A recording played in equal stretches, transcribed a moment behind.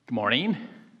Good morning.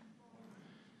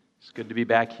 It's good to be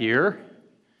back here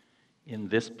in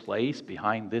this place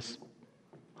behind this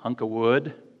hunk of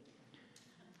wood.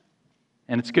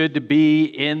 And it's good to be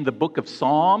in the book of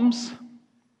Psalms,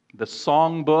 the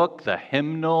songbook, the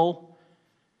hymnal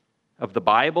of the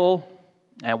Bible.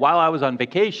 And while I was on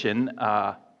vacation,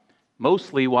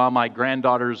 mostly while my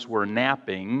granddaughters were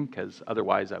napping, because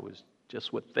otherwise I was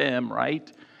just with them,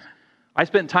 right? I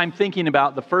spent time thinking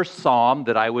about the first psalm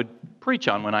that I would preach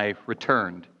on when I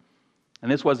returned.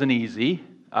 And this wasn't easy.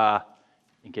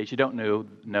 In case you don't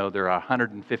know, there are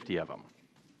 150 of them.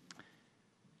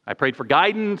 I prayed for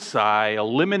guidance. I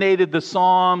eliminated the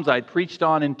psalms I'd preached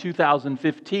on in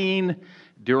 2015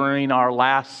 during our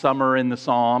last summer in the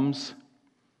Psalms.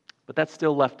 But that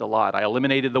still left a lot. I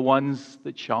eliminated the ones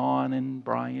that Sean and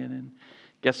Brian and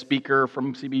guest speaker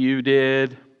from CBU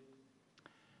did.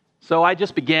 So I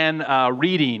just began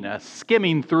reading,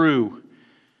 skimming through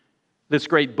this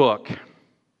great book.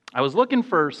 I was looking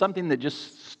for something that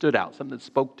just stood out, something that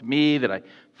spoke to me, that I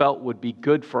felt would be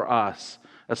good for us,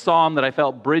 a psalm that I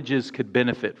felt Bridges could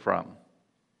benefit from.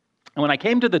 And when I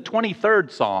came to the 23rd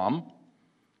psalm,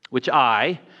 which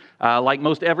I, like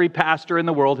most every pastor in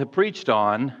the world, have preached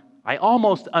on, I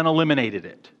almost uneliminated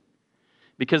it.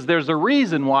 Because there's a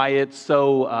reason why it's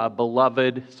so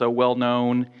beloved, so well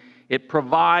known. It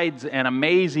provides an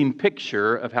amazing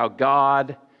picture of how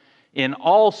God, in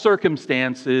all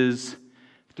circumstances,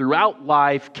 throughout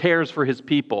life, cares for His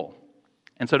people.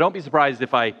 And so don't be surprised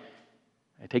if I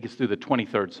take us through the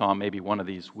 23rd Psalm maybe one of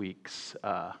these weeks.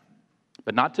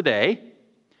 But not today.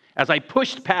 As I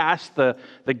pushed past the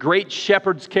great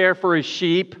shepherd's care for his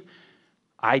sheep,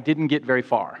 I didn't get very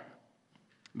far.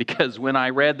 Because when I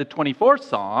read the 24th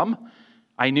Psalm,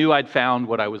 I knew I'd found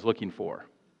what I was looking for.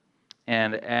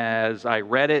 And as I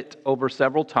read it over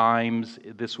several times,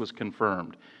 this was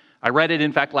confirmed. I read it,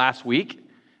 in fact, last week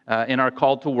in our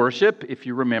call to worship, if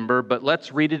you remember, but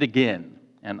let's read it again.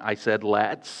 And I said,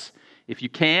 let's. If you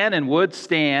can and would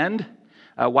stand,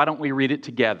 why don't we read it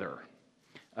together?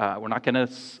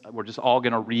 We're just all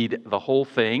going to read the whole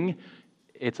thing.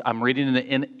 I'm reading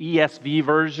in the ESV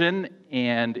version,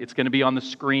 and it's going to be on the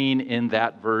screen in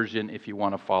that version if you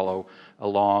want to follow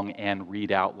along and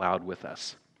read out loud with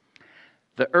us.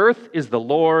 The earth is the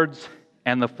Lord's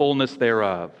and the fullness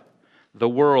thereof, the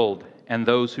world and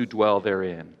those who dwell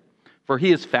therein. For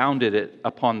He has founded it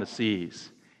upon the seas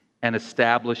and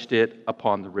established it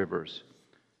upon the rivers.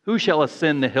 Who shall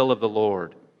ascend the hill of the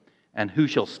Lord, and who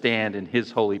shall stand in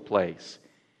His holy place?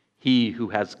 He who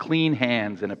has clean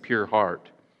hands and a pure heart,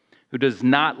 who does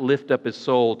not lift up his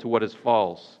soul to what is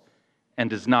false, and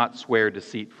does not swear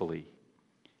deceitfully.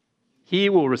 He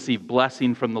will receive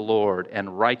blessing from the Lord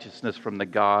and righteousness from the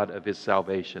God of his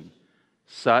salvation.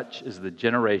 Such is the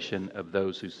generation of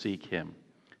those who seek Him,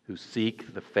 who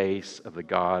seek the face of the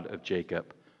God of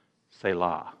Jacob.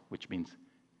 Selah, which means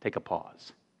take a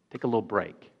pause, take a little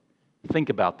break. Think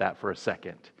about that for a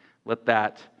second. Let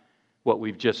that, what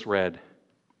we've just read,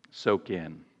 soak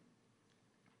in.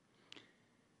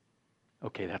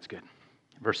 Okay, that's good.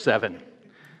 Verse 7.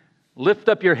 Lift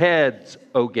up your heads,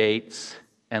 O gates,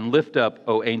 and lift up,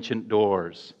 O ancient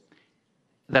doors,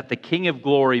 that the King of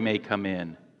glory may come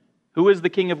in. Who is the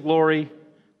King of glory?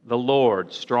 The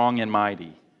Lord, strong and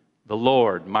mighty. The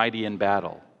Lord, mighty in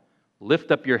battle.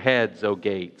 Lift up your heads, O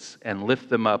gates, and lift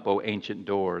them up, O ancient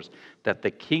doors, that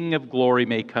the King of glory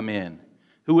may come in.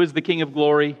 Who is the King of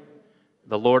glory?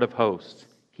 The Lord of hosts.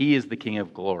 He is the King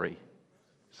of glory.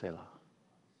 Selah.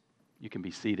 You can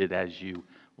be seated as you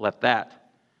let that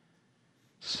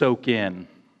soak in.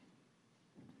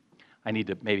 I need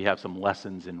to maybe have some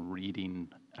lessons in reading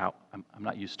out. I'm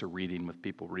not used to reading with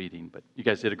people reading, but you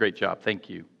guys did a great job. Thank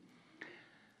you.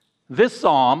 This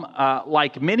psalm,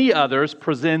 like many others,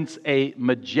 presents a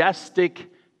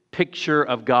majestic picture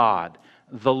of God,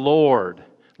 the Lord.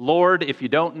 Lord, if you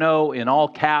don't know, in all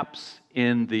caps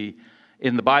in the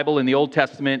Bible, in the Old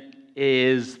Testament,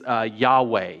 is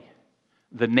Yahweh,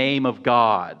 the name of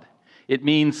God. It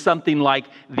means something like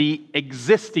the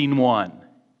existing one.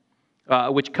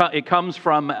 It comes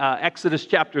from Exodus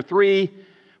chapter 3,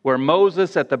 where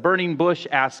Moses at the burning bush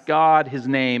asks God his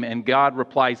name, and God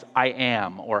replies, I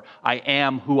am, or I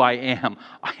am who I am.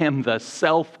 I am the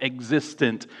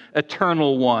self-existent,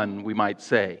 eternal one, we might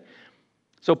say.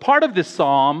 So part of this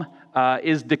psalm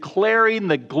is declaring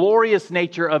the glorious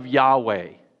nature of Yahweh,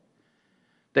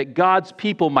 that God's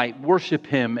people might worship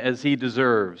Him as He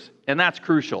deserves. And that's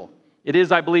crucial. It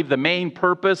is, I believe, the main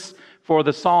purpose for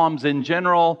the Psalms in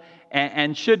general,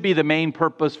 and should be the main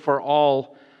purpose for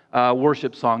all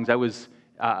worship songs. I was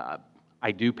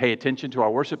I do pay attention to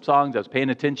our worship songs. I was paying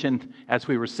attention as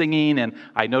we were singing, and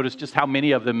I noticed just how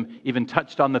many of them even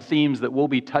touched on the themes that we'll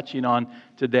be touching on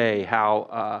today,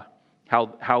 how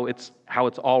it's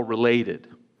all related.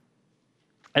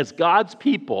 As God's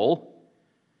people,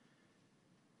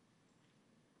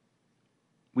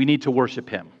 we need to worship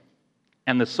Him.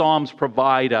 And the Psalms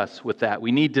provide us with that.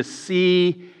 We need to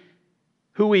see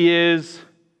who He is.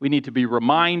 We need to be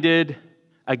reminded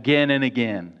again and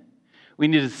again. We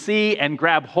need to see and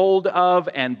grab hold of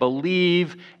and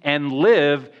believe and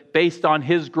live based on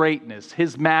His greatness,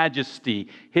 His majesty,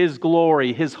 His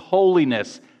glory, His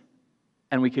holiness,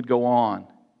 and we could go on.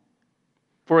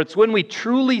 For it's when we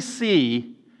truly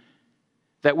see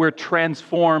that we're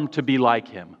transformed to be like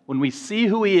Him. When we see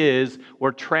who He is,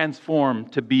 we're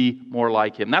transformed to be more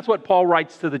like Him. That's what Paul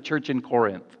writes to the church in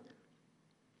Corinth.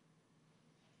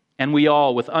 And we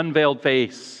all, with unveiled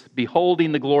face,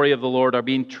 beholding the glory of the Lord, are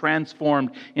being transformed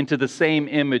into the same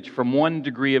image from one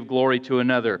degree of glory to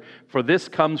another. For this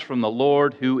comes from the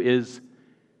Lord, who is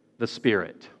the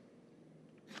Spirit.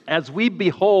 As we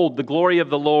behold the glory of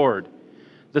the Lord,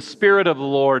 the Spirit of the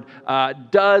Lord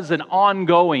does an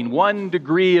ongoing, one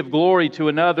degree of glory to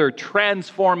another,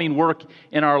 transforming work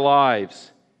in our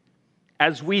lives.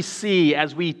 As we see,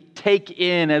 as we take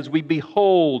in, as we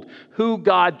behold who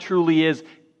God truly is,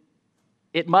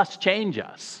 it must change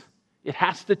us. It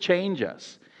has to change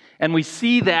us. And we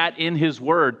see that in His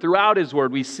Word. Throughout His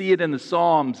Word, we see it in the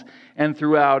Psalms and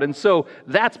throughout. And so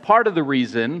that's part of the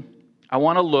reason I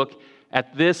want to look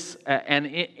at this and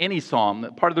any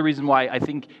psalm. Part of the reason why I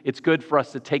think it's good for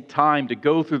us to take time to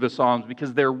go through the Psalms,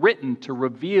 because they're written to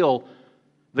reveal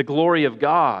the glory of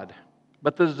God.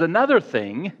 But there's another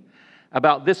thing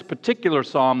about this particular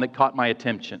psalm that caught my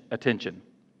attention.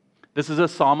 This is a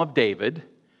psalm of David.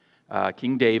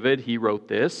 King David, he wrote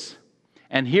this.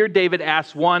 And here David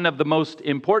asks one of the most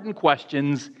important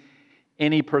questions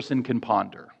any person can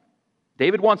ponder.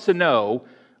 David wants to know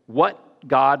what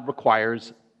God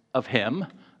requires of him,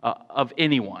 of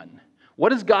anyone. What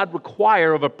does God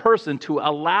require of a person to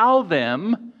allow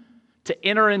them to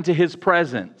enter into His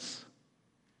presence?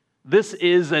 This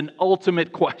is an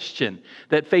ultimate question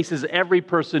that faces every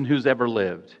person who's ever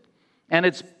lived. And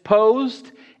it's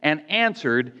posed and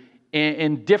answered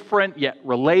in different yet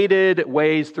related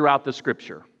ways throughout the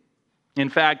Scripture. In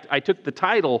fact, I took the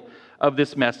title of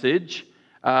this message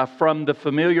from the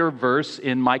familiar verse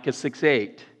in Micah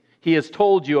 6:8. He has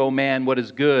told you, O man, what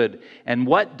is good, and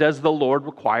what does the Lord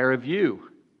require of you?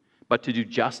 But to do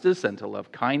justice and to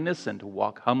love kindness and to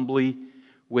walk humbly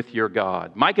with your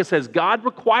God. Micah says God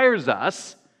requires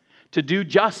us to do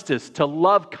justice, to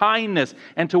love kindness,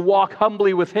 and to walk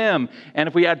humbly with Him. And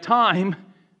if we had time,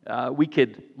 we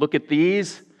could look at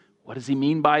these. What does he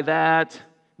mean by that?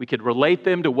 We could relate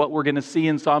them to what we're going to see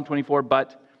in Psalm 24,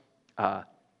 but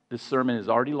this sermon is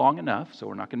already long enough, so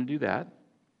we're not going to do that.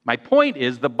 My point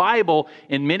is, the Bible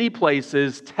in many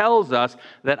places tells us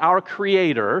that our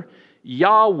Creator,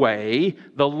 Yahweh,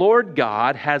 the Lord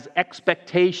God, has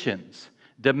expectations,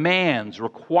 demands,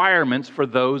 requirements for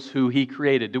those who He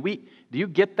created. Do you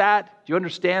get that? Do you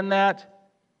understand that?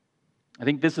 I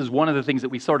think this is one of the things that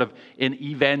we sort of, in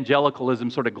evangelicalism,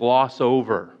 sort of gloss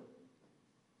over.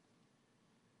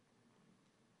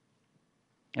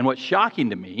 And what's shocking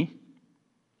to me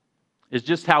is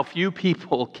just how few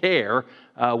people care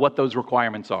what those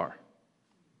requirements are.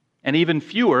 And even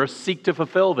fewer seek to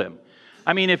fulfill them.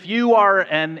 I mean, if you are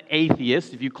an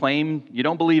atheist, if you claim you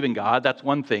don't believe in God, that's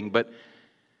one thing. But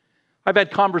I've had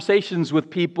conversations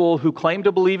with people who claim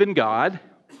to believe in God,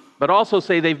 but also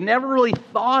say they've never really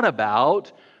thought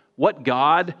about what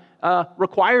God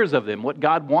requires of them, what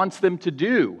God wants them to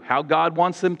do, how God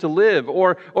wants them to live,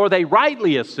 or they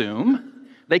rightly assume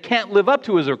they can't live up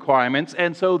to His requirements,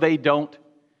 and so they don't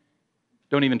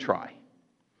even try.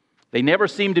 They never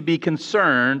seem to be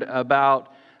concerned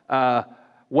about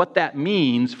what that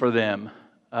means for them,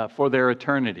 for their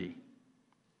eternity.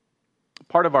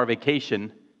 Part of our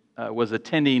vacation was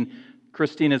attending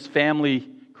Christina's,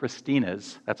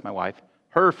 that's my wife,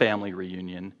 her family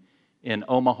reunion in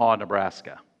Omaha,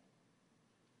 Nebraska.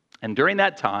 And during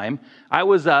that time, I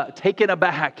was taken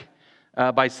aback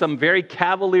by some very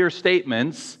cavalier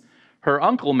statements her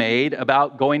uncle made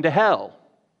about going to hell.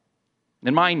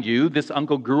 And mind you, this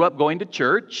uncle grew up going to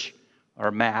church,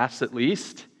 or mass at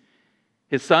least.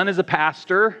 His son is a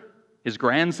pastor. His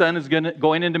grandson is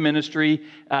going into ministry.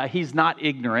 He's not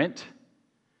ignorant.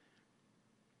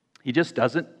 He just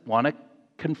doesn't want to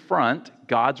confront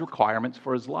God's requirements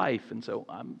for his life. And so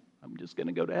I'm just going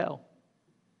to go to hell.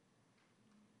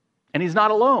 And he's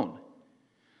not alone.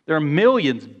 There are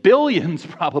millions, billions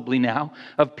probably now,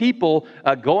 of people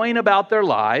going about their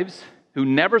lives who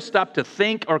never stop to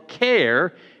think or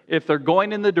care if they're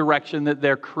going in the direction that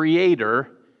their Creator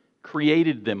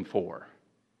created them for.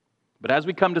 But as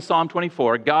we come to Psalm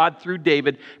 24, God, through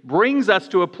David, brings us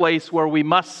to a place where we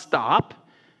must stop.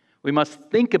 We must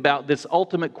think about this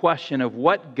ultimate question of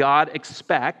what God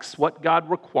expects, what God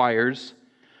requires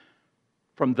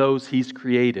from those He's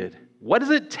created. What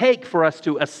does it take for us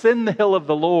to ascend the hill of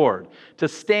the Lord, to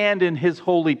stand in His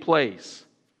holy place?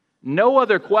 No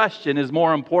other question is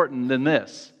more important than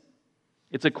this.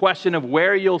 It's a question of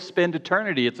where you'll spend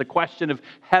eternity. It's a question of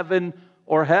heaven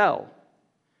or hell.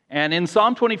 And in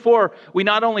Psalm 24, we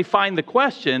not only find the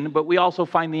question, but we also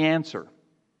find the answer.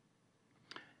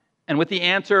 And with the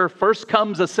answer, first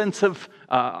comes a sense of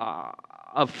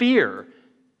fear,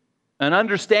 an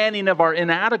understanding of our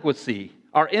inadequacy,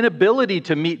 our inability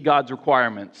to meet God's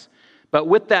requirements. But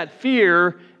with that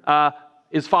fear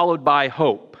is followed by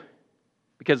hope.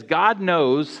 Because God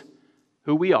knows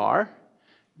who we are.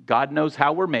 God knows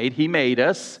how we're made. He made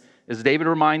us. As David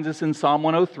reminds us in Psalm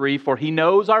 103, for He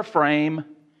knows our frame.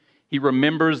 He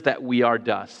remembers that we are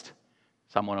dust.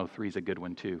 Psalm 103 is a good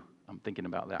one too. I'm thinking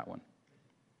about that one.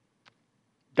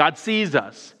 God sees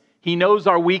us. He knows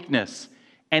our weakness.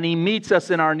 And He meets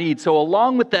us in our need. So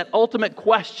along with that ultimate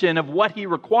question of what He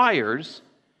requires,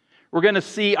 we're going to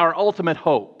see our ultimate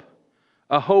hope.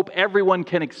 A hope everyone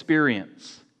can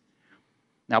experience.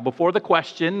 Now, before the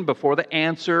question, before the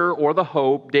answer or the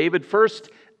hope, David first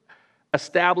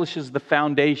establishes the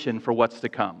foundation for what's to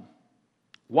come.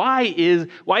 Why is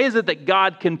it that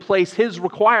God can place His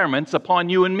requirements upon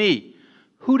you and me?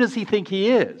 Who does He think He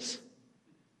is?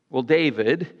 Well,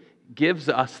 David gives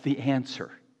us the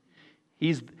answer.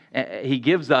 He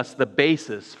gives us the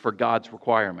basis for God's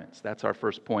requirements. That's our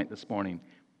first point this morning.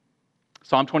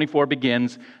 Psalm 24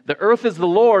 begins, "The earth is the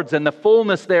Lord's and the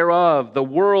fullness thereof, the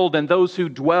world and those who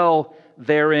dwell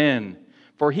therein.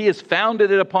 For He has founded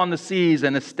it upon the seas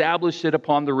and established it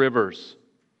upon the rivers."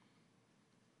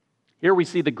 Here we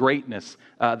see the greatness,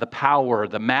 the power,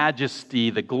 the majesty,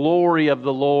 the glory of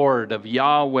the Lord, of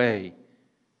Yahweh.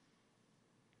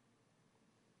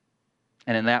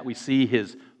 And in that we see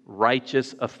His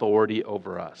righteous authority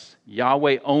over us.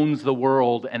 Yahweh owns the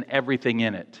world and everything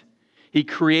in it. He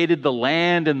created the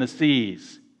land and the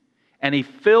seas, and He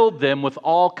filled them with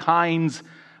all kinds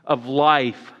of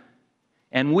life.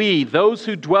 And we, those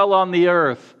who dwell on the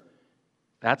earth,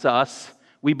 that's us,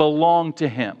 we belong to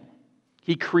Him.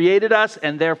 He created us,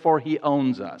 and therefore He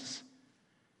owns us.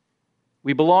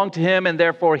 We belong to Him, and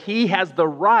therefore He has the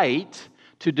right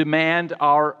to demand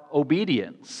our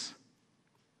obedience.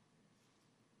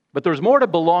 But there's more to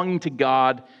belonging to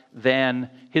God than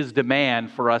His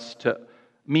demand for us to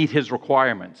meet His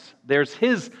requirements. There's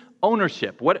His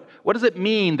ownership. What does it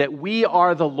mean that we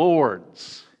are the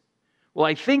Lord's? Well,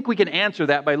 I think we can answer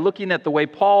that by looking at the way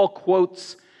Paul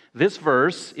quotes this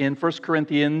verse in 1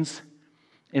 Corinthians.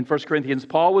 In 1 Corinthians,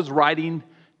 Paul was writing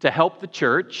to help the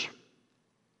church.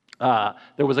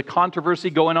 There was a controversy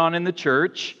going on in the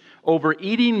church over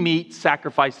eating meat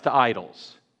sacrificed to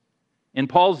idols. In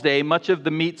Paul's day, much of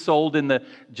the meat sold in the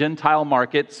Gentile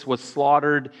markets was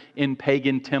slaughtered in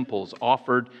pagan temples,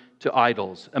 offered to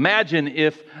idols. Imagine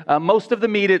if most of the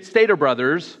meat at Stater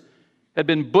Brothers had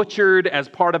been butchered as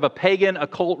part of a pagan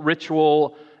occult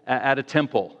ritual at a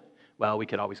temple. Well, we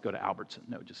could always go to Albertsons.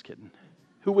 No, just kidding.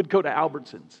 Who would go to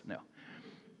Albertsons? No.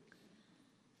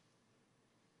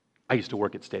 I used to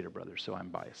work at Stater Brothers, so I'm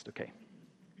biased, okay.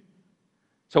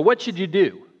 So what should you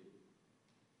do?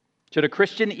 Should a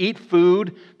Christian eat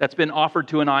food that's been offered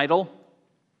to an idol?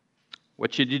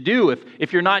 What should you do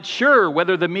if you're not sure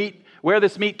where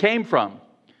this meat came from?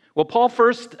 Well, Paul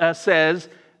first says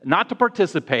not to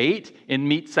participate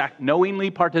in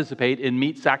knowingly participate in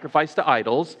meat sacrificed to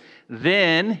idols.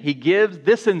 Then he gives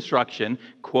this instruction,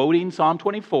 quoting Psalm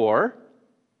 24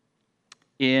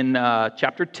 in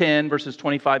chapter 10, verses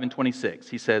 25 and 26.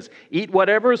 He says, "Eat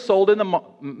whatever is sold in the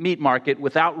meat market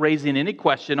without raising any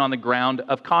question on the ground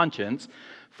of conscience,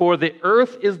 for the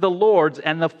earth is the Lord's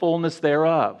and the fullness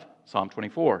thereof." Psalm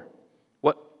 24.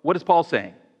 What is Paul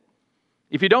saying?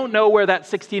 If you don't know where that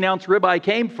 16-ounce ribeye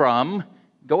came from,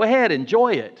 go ahead,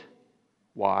 enjoy it.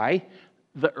 Why?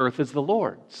 The earth is the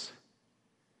Lord's.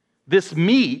 This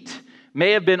meat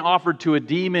may have been offered to a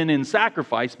demon in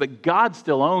sacrifice, but God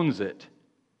still owns it.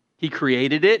 He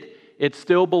created it. It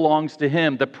still belongs to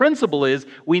Him. The principle is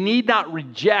we need not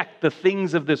reject the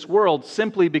things of this world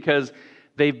simply because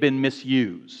they've been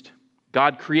misused.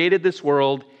 God created this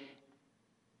world,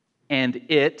 and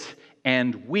it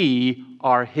and we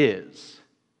are His.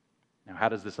 Now, how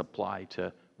does this apply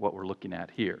to what we're looking at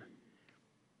here?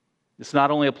 This not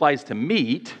only applies to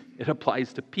meat, It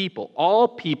applies to people. All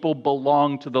people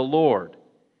belong to the Lord.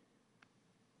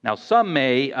 Now, some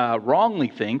may wrongly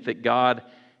think that God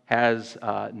has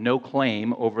no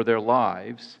claim over their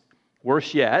lives.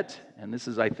 Worse yet, and this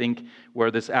is, I think,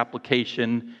 where this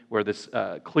application, where this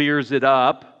clears it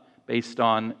up based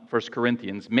on 1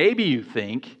 Corinthians, maybe you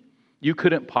think you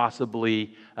couldn't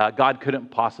possibly, God couldn't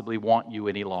possibly want you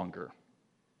any longer,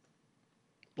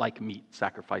 like meat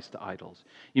sacrificed to idols.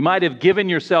 You might have given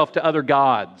yourself to other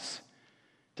gods,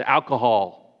 to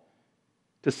alcohol,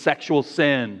 to sexual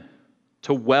sin,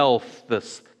 to wealth, the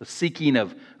seeking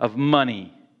of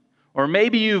money. Or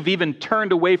maybe you've even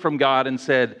turned away from God and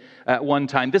said at one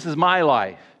time, this is my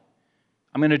life.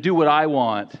 I'm going to do what I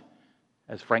want.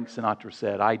 As Frank Sinatra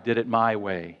said, I did it my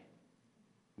way.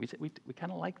 We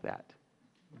kind of like that.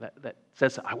 That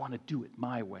says, I want to do it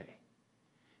my way.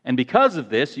 And because of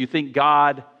this, you think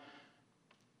God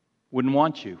wouldn't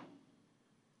want you.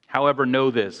 However,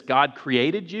 know this, God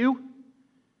created you.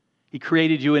 He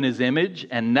created you in His image,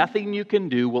 and nothing you can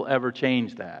do will ever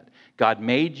change that. God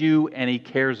made you, and He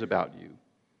cares about you.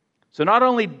 So not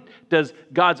only does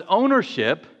God's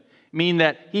ownership mean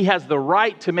that He has the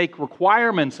right to make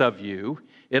requirements of you,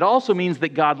 it also means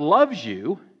that God loves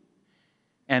you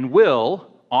and will,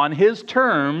 on His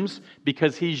terms,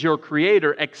 because He's your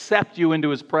creator, accept you into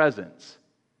His presence.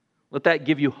 Let that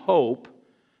give you hope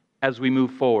as we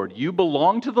move forward. You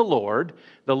belong to the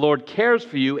Lord cares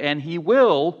for you, and He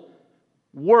will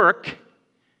work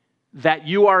that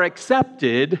you are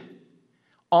accepted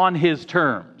on His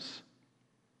terms.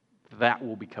 That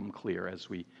will become clear as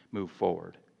we move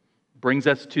forward. Brings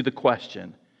us to the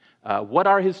question, what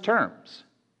are His terms?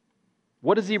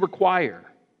 What does He require?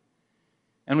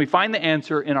 And we find the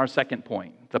answer in our second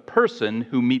point, the person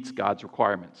who meets God's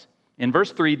requirements. In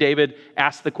verse 3, David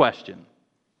asks the question,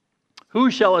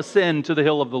 who shall ascend to the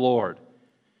hill of the Lord?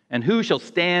 And who shall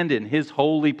stand in His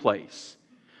holy place?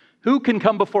 Who can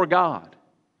come before God?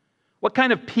 What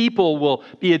kind of people will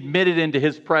be admitted into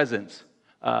His presence?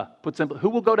 Put simply, who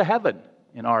will go to heaven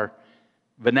in our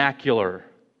vernacular?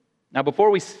 Now, before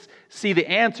we see the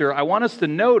answer, I want us to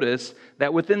notice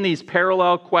that within these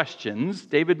parallel questions,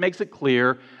 David makes it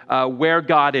clear where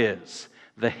God is.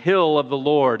 The hill of the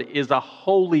Lord is a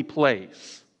holy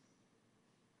place.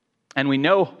 And we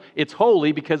know it's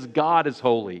holy because God is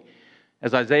holy.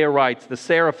 As Isaiah writes, the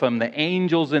seraphim, the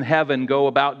angels in heaven go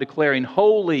about declaring,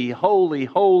 holy, holy,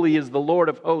 holy is the Lord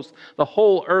of hosts. The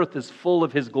whole earth is full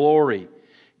of His glory.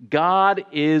 God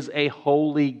is a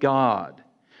holy God,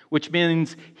 which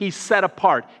means He's set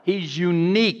apart. He's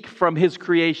unique from His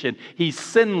creation. He's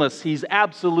sinless. He's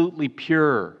absolutely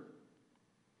pure.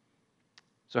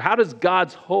 So how does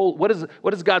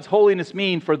what does God's holiness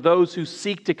mean for those who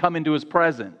seek to come into His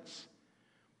presence?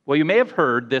 Well, you may have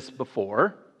heard this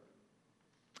before.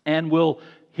 And we'll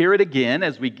hear it again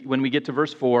when we get to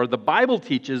verse 4. The Bible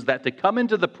teaches that to come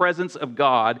into the presence of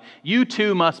God, you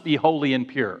too must be holy and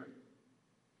pure.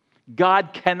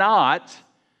 God cannot,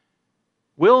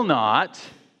 will not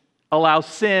allow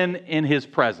sin in His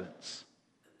presence.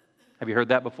 Have you heard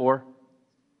that before?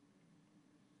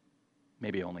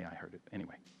 Maybe only I heard it.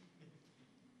 Anyway.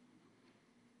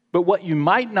 But what you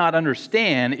might not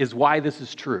understand is why this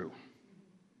is true.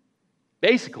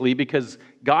 Basically, because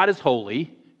God is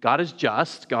holy, God is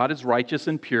just, God is righteous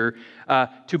and pure.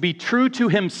 To be true to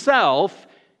Himself,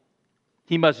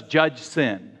 He must judge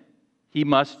sin. He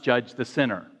must judge the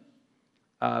sinner.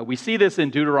 We see this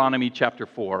in Deuteronomy chapter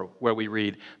 4, where we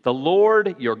read, the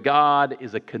Lord your God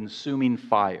is a consuming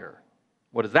fire.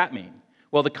 What does that mean?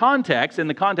 Well, in the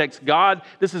context,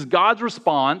 this is God's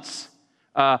response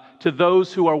to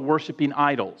those who are worshiping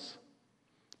idols.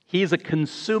 He's a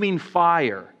consuming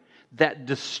fire that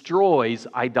destroys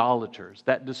idolaters,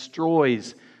 that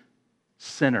destroys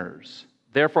sinners.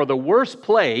 Therefore, the worst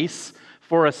place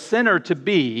for a sinner to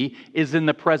be is in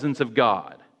the presence of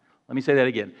God. Let me say that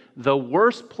again. The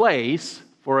worst place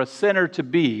for a sinner to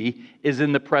be is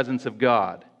in the presence of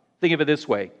God. Think of it this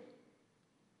way.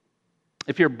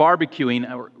 If you're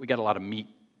barbecuing, we got a lot of meat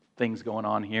things going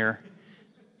on here.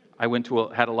 I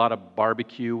had a lot of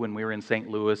barbecue when we were in St.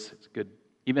 Louis. It's good.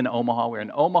 Even Omaha. We were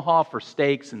in Omaha for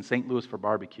steaks and St. Louis for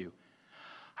barbecue.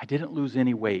 I didn't lose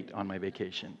any weight on my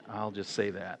vacation. I'll just say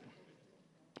that.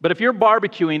 But if you're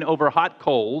barbecuing over hot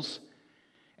coals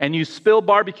and you spill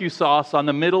barbecue sauce on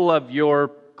the middle of your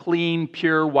clean,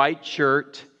 pure white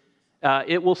shirt,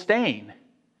 it will stain.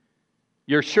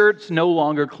 Your shirt's no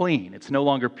longer clean. It's no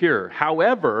longer pure.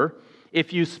 However,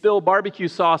 if you spill barbecue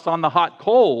sauce on the hot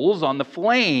coals, on the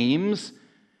flames,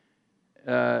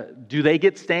 do they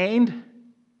get stained?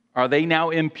 Are they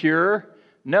now impure?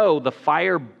 No, the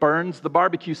fire burns the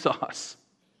barbecue sauce.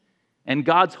 And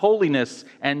God's holiness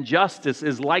and justice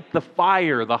is like the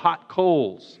fire, the hot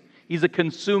coals. He's a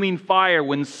consuming fire.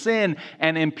 When sin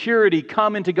and impurity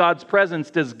come into God's presence,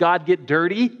 does God get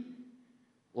dirty?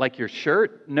 Like your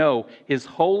shirt? No. His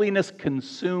holiness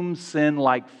consumes sin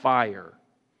like fire.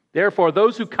 Therefore,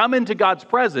 those who come into God's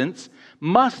presence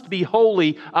must be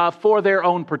holy for their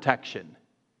own protection.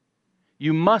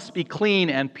 You must be clean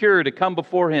and pure to come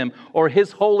before Him, or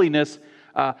His holiness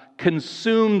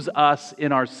consumes us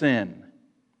in our sin.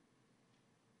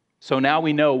 So now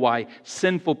we know why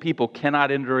sinful people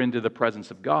cannot enter into the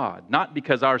presence of God. Not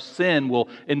because our sin will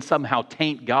somehow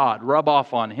taint God, rub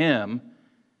off on Him.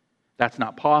 That's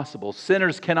not possible.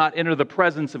 Sinners cannot enter the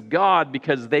presence of God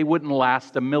because they wouldn't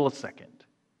last a millisecond.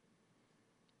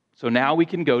 So now we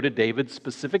can go to David's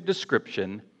specific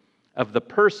description of the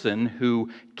person who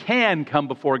can come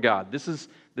before God. This is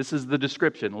the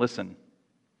description. Listen.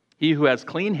 He who has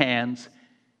clean hands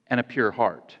and a pure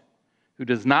heart, who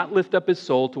does not lift up his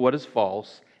soul to what is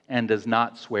false and does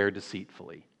not swear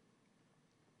deceitfully.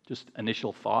 Just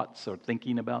initial thoughts or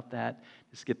thinking about that.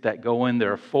 Just get that going.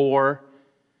 There are 4,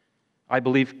 I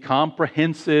believe,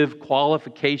 comprehensive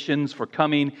qualifications for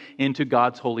coming into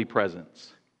God's holy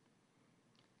presence.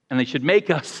 And they should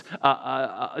make us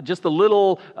just a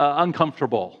little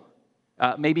uncomfortable,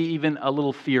 maybe even a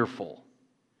little fearful.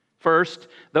 First,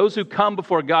 those who come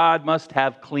before God must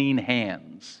have clean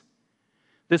hands.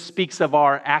 This speaks of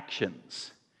our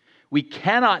actions. We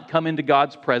cannot come into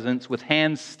God's presence with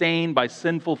hands stained by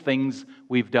sinful things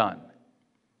we've done.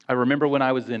 I remember when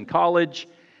I was in college,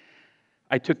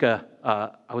 I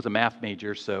was a math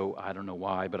major, so I don't know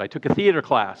why, but I took a theater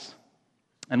class.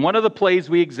 And one of the plays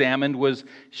we examined was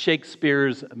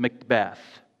Shakespeare's Macbeth.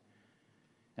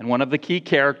 And one of the key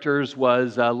characters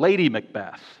was Lady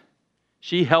Macbeth.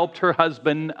 She helped her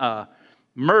husband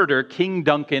murder King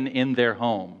Duncan in their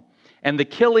home. And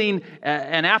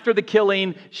after the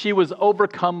killing, she was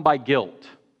overcome by guilt.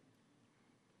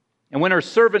 And when her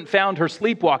servant found her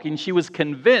sleepwalking, she was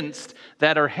convinced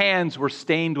that her hands were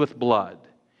stained with blood.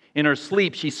 In her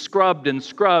sleep, she scrubbed and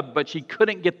scrubbed, but she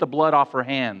couldn't get the blood off her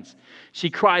hands.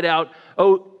 She cried out,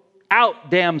 "Oh,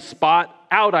 out, damn spot!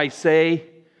 Out, I say!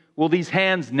 Will these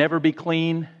hands never be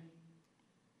clean?"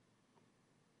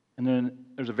 And then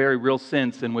there's a very real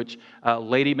sense in which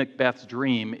Lady Macbeth's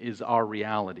dream is our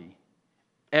reality.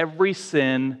 Every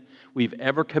sin we've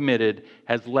ever committed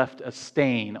has left a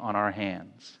stain on our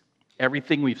hands.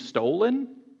 Everything we've stolen,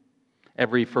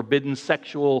 every forbidden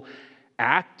sexual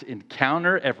act,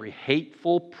 encounter, every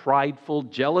hateful, prideful,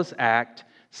 jealous act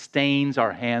stains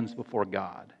our hands before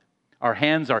God. Our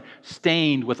hands are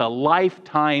stained with a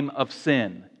lifetime of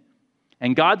sin.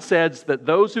 And God says that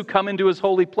those who come into His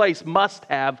holy place must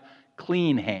have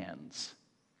clean hands.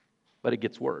 But it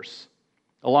gets worse.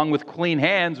 Along with clean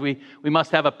hands, we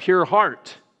must have a pure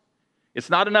heart. It's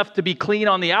not enough to be clean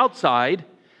on the outside.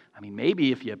 I mean,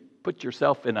 maybe if you put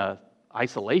yourself in an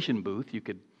isolation booth, you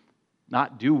could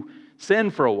not do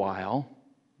sin for a while,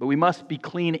 but we must be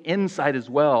clean inside as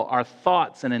well. Our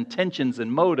thoughts and intentions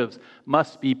and motives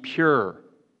must be pure.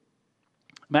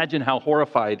 Imagine how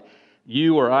horrified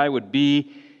you or I would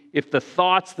be if the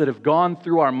thoughts that have gone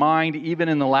through our mind, even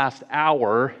in the last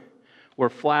hour, were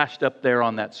flashed up there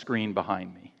on that screen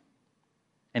behind me.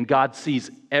 And God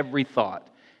sees every thought,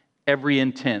 every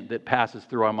intent that passes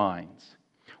through our minds.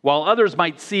 While others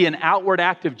might see an outward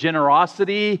act of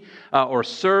generosity or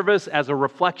service as a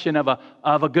reflection of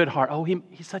a good heart. Oh,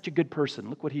 he's such a good person.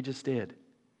 Look what he just did.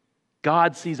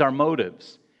 God sees our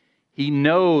motives. He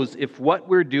knows if what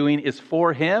we're doing is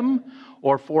for Him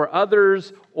or for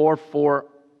others or for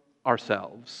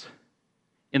ourselves.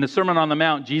 In the Sermon on the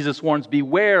Mount, Jesus warns,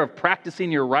 "Beware of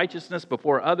practicing your righteousness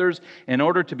before others in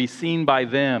order to be seen by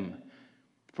them,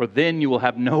 for then you will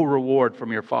have no reward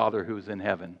from your Father who is in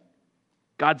heaven."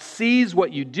 God sees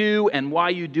what you do and why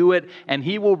you do it, and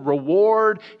He will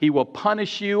reward, He will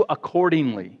punish you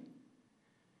accordingly.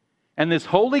 And this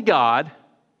holy God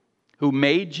who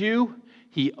made you,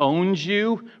 He owns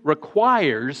you,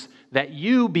 requires that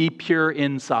you be pure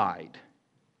inside.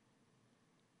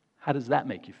 How does that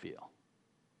make you feel?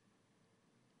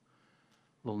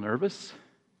 A little nervous?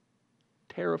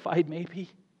 Terrified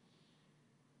maybe?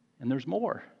 And there's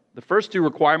more. The first 2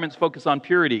 requirements focus on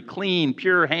purity, clean,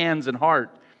 pure hands and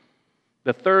heart.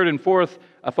 The third and fourth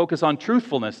focus on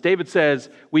truthfulness. David says,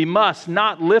 we must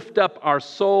not lift up our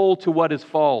soul to what is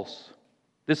false.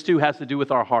 This too has to do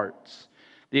with our hearts.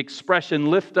 The expression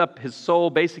lift up his soul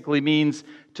basically means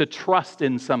to trust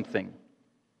in something.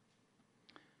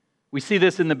 We see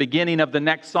this in the beginning of the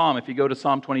next psalm. If you go to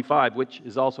Psalm 25, which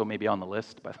is also maybe on the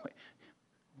list, by the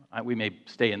way. We may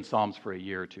stay in Psalms for a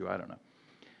year or two, I don't know.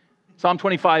 Psalm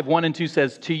 25, 1 and 2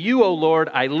 says, "To you, O Lord,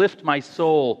 I lift my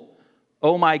soul.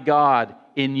 O my God,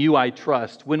 in you I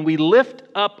trust." When we lift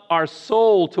up our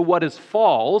soul to what is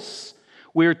false,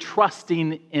 we're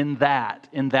trusting in that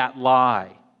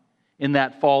lie, in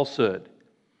that falsehood.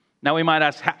 Now we might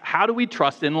ask, how do we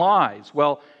trust in lies?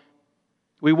 Well,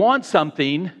 we want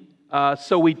something,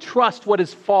 so we trust what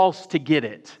is false to get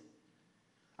it.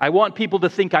 I want people to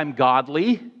think I'm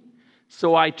godly,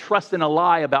 so I trust in a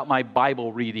lie about my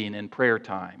Bible reading and prayer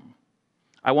time.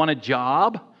 I want a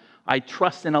job. I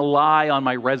trust in a lie on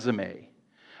my resume.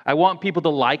 I want people to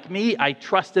like me. I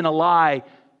trust in a lie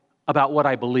about what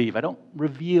I believe. I don't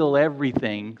reveal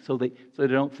everything so they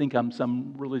don't think I'm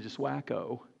some religious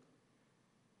wacko.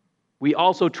 We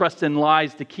also trust in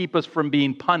lies to keep us from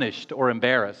being punished or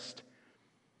embarrassed,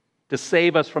 to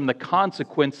save us from the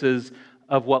consequences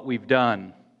of what we've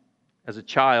done. As a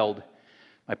child,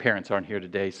 my parents aren't here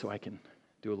today, so I can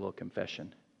do a little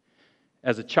confession.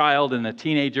 As a child and a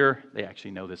teenager, they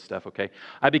actually know this stuff, okay?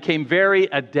 I became very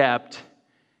adept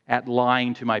at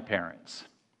lying to my parents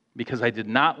because I did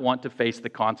not want to face the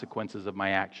consequences of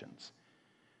my actions.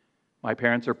 My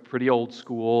parents are pretty old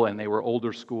school, and they were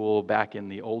older school back in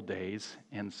the old days,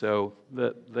 and so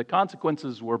the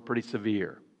consequences were pretty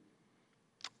severe.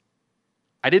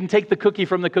 I didn't take the cookie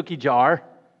from the cookie jar.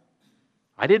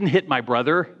 I didn't hit my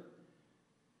brother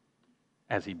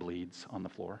as he bleeds on the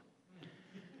floor.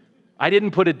 I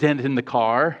didn't put a dent in the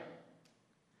car.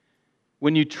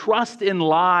 When you trust in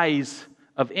lies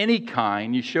of any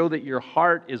kind, you show that your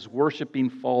heart is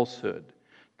worshiping falsehood,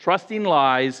 trusting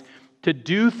lies to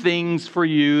do things for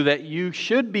you that you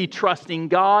should be trusting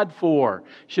God for,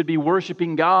 should be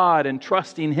worshiping God and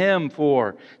trusting Him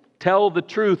for. Tell the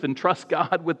truth and trust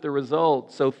God with the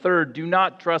results. So third, do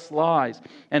not trust lies.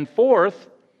 And fourth,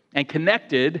 and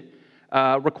connected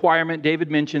requirement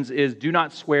David mentions is do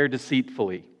not swear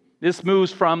deceitfully. This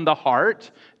moves from the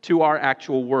heart to our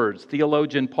actual words.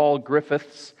 Theologian Paul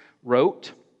Griffiths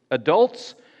wrote,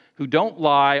 "Adults who don't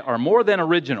lie are more than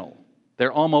original.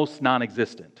 They're almost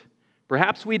non-existent.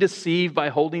 Perhaps we deceive by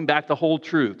holding back the whole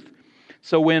truth.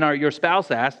 So when your spouse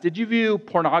asks, 'Did you view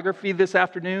pornography this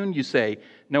afternoon?' you say,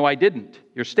 'No, I didn't.'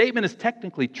 Your statement is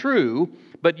technically true,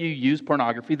 but you used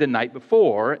pornography the night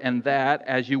before, and that,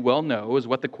 as you well know, is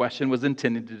what the question was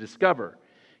intended to discover.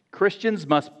 Christians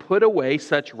must put away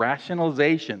such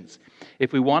rationalizations.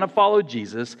 If we want to follow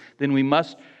Jesus, then we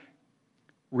must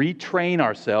retrain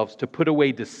ourselves to put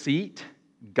away deceit,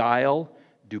 guile,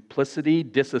 duplicity,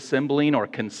 disassembling or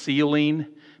concealing,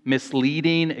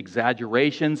 misleading,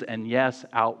 exaggerations, and yes,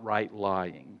 outright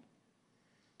lying.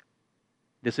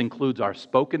 This includes our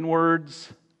spoken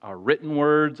words, our written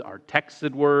words, our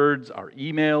texted words, our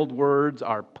emailed words,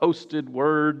 our posted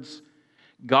words.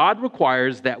 God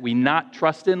requires that we not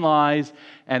trust in lies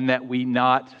and that we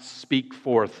not speak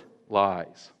forth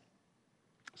lies.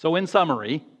 So in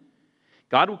summary,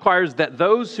 God requires that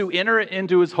those who enter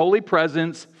into His holy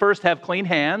presence first have clean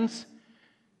hands.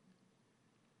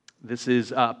 This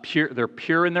is pure. They're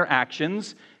pure in their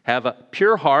actions. Have a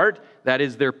pure heart. That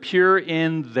is, they're pure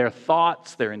in their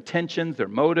thoughts, their intentions, their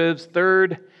motives.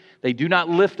 Third, they do not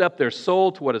lift up their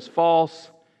soul to what is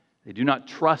false. They do not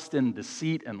trust in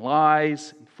deceit and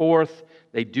lies. And fourth,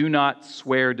 they do not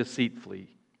swear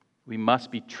deceitfully. We must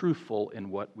be truthful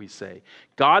in what we say.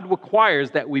 God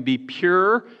requires that we be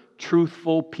pure,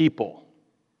 truthful people.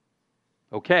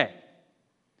 Okay.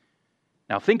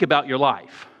 Now think about your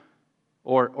life,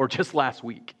 or just last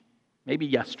week, maybe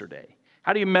yesterday.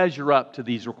 How do you measure up to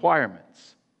these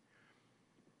requirements?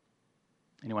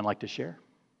 Anyone like to share?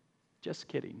 Just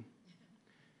kidding.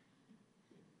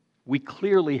 We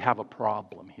clearly have a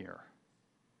problem here.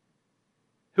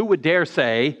 Who would dare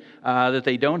say that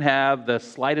they don't have the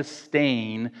slightest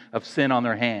stain of sin on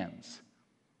their hands?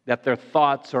 That their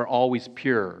thoughts are always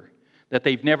pure? That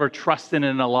they've never trusted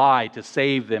in a lie to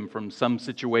save them from some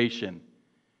situation?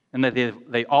 And that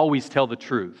they always tell the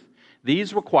truth?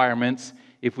 These requirements,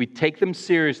 if we take them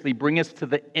seriously, bring us to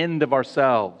the end of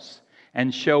ourselves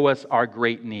and show us our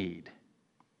great need.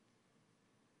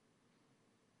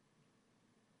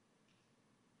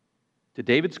 To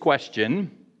David's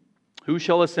question, who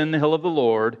shall ascend the hill of the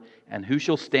Lord, and who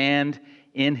shall stand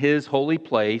in His holy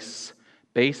place?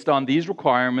 Based on these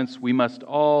requirements, we must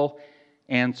all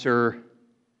answer,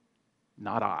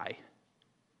 not I.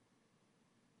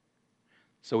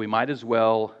 So we might as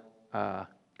well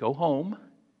go home,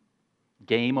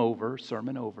 game over,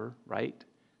 sermon over, right?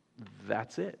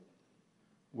 That's it.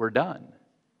 We're done.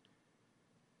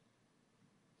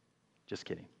 Just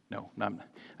kidding. No, I'm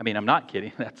not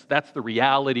kidding. That's the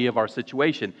reality of our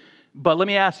situation. But let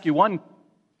me ask you one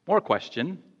more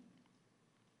question.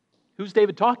 Who's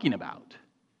David talking about?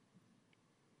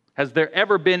 Has there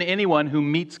ever been anyone who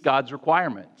meets God's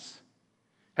requirements?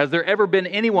 Has there ever been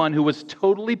anyone who was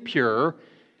totally pure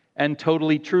and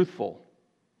totally truthful?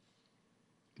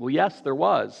 Well, yes, there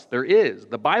was. There is.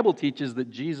 The Bible teaches that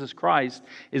Jesus Christ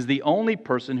is the only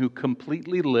person who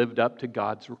completely lived up to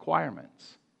God's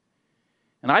requirements.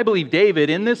 And I believe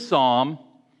David in this psalm,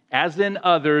 as in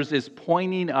others, is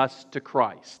pointing us to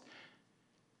Christ.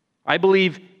 I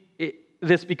believe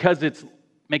this because it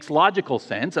makes logical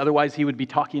sense. Otherwise, he would be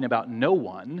talking about no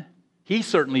one. He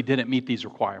certainly didn't meet these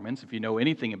requirements, if you know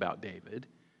anything about David.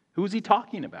 Who is he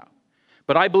talking about?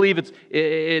 But I believe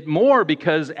it's more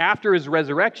because after his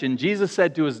resurrection, Jesus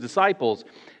said to his disciples,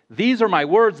 "These are my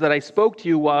words that I spoke to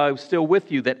you while I was still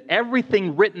with you, that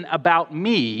everything written about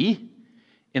me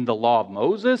in the law of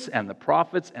Moses and the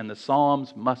prophets and the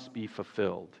Psalms must be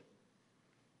fulfilled."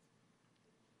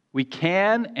 We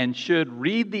can and should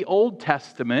read the Old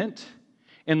Testament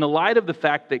in the light of the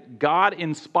fact that God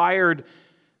inspired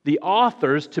the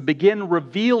authors to begin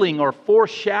revealing or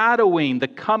foreshadowing the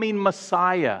coming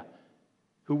Messiah,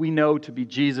 who we know to be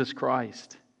Jesus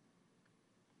Christ.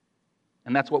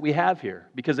 And that's what we have here.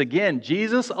 Because again,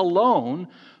 Jesus alone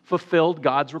fulfilled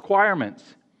God's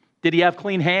requirements. Did he have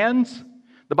clean hands?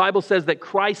 The Bible says that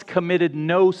Christ committed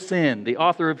no sin. The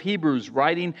author of Hebrews,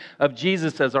 writing of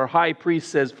Jesus as our high priest,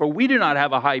 says, "For we do not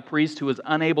have a high priest who is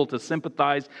unable to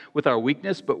sympathize with our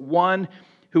weakness, but one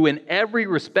who in every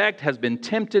respect has been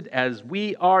tempted as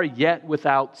we are, yet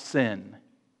without sin."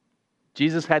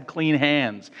 Jesus had clean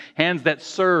hands, hands that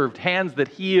served, hands that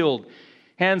healed,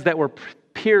 hands that were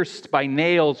pierced by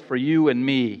nails for you and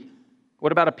me.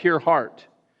 What about a pure heart?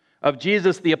 Of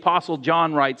Jesus, the Apostle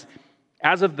John writes,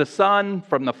 "As of the Son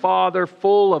from the Father,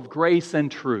 full of grace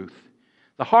and truth."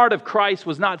 The heart of Christ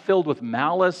was not filled with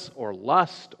malice or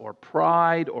lust or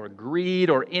pride or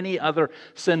greed or any other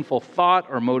sinful thought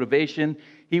or motivation.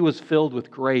 He was filled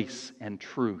with grace and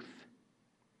truth.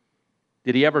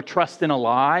 Did he ever trust in a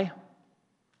lie?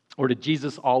 Or did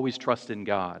Jesus always trust in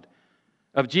God?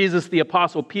 Of Jesus, the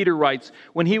Apostle Peter writes,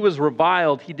 "When he was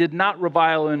reviled, he did not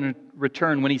revile in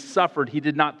return. When he suffered, he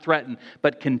did not threaten,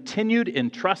 but continued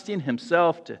entrusting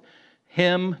himself to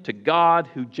him, to God,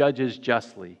 who judges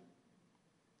justly."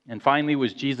 And finally,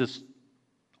 was Jesus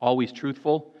always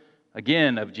truthful?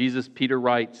 Again, of Jesus, Peter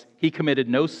writes, "He committed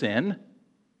no sin,"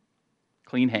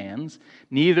 clean hands,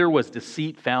 "neither was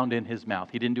deceit found in his mouth."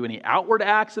 He didn't do any outward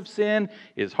acts of sin.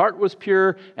 His heart was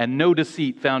pure, and no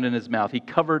deceit found in his mouth. He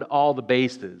covered all the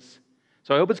bases.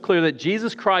 So I hope it's clear that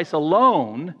Jesus Christ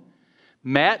alone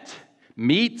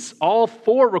meets all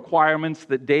four requirements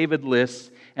that David lists.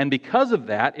 And because of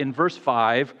that, in verse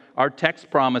 5, our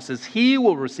text promises, "He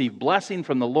will receive blessing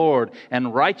from the Lord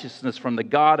and righteousness from the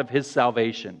God of his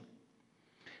salvation."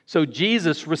 So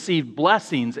Jesus received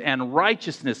blessings and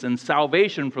righteousness and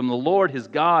salvation from the Lord his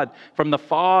God, from the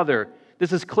Father.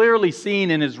 This is clearly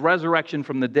seen in his resurrection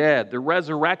from the dead. The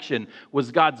resurrection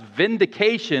was God's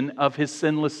vindication of his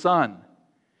sinless Son.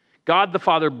 God the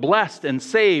Father blessed and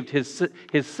saved his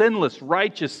sinless,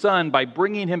 righteous Son by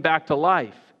bringing him back to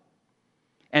life.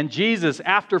 And Jesus,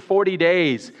 after 40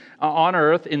 days on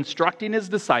earth, instructing his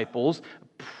disciples,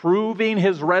 proving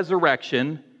his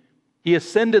resurrection, he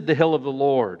ascended the hill of the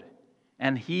Lord,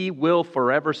 and he will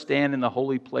forever stand in the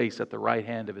holy place at the right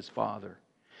hand of his Father.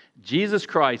 Jesus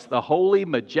Christ, the holy,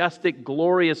 majestic,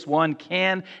 glorious one,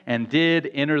 can and did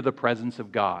enter the presence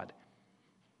of God.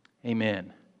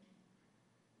 Amen.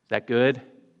 Is that good?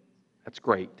 That's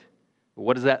great. But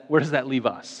where does that leave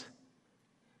us?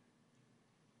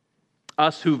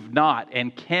 Us who've not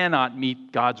and cannot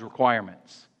meet God's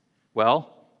requirements.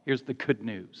 Well, here's the good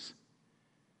news.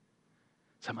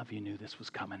 Some of you knew this was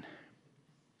coming.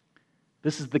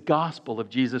 This is the gospel of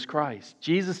Jesus Christ.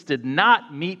 Jesus did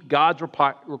not meet God's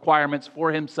requirements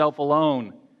for himself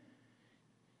alone.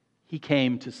 He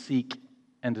came to seek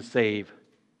and to save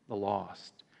the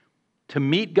lost. To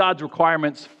meet God's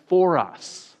requirements for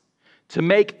us. To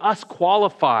make us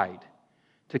qualified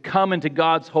to come into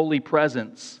God's holy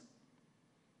presence.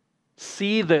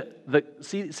 See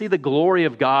the glory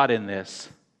of God in this.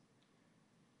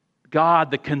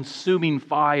 God, the consuming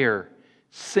fire.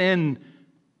 Sin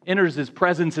enters his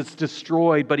presence, it's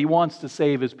destroyed, but he wants to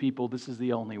save his people. This is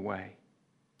the only way.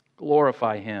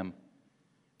 Glorify him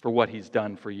for what he's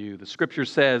done for you. The scripture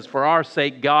says, "For our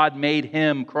sake God made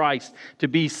him, Christ, to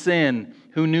be sin,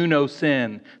 who knew no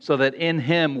sin, so that in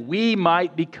him we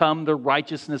might become the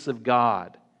righteousness of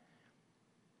God."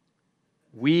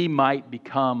 We might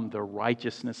become the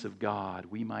righteousness of God.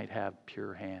 We might have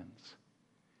pure hands,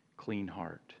 clean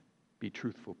heart. Be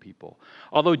truthful people.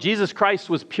 Although Jesus Christ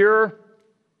was pure,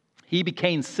 He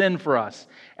became sin for us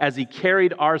as He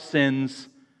carried our sins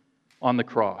on the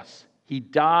cross. He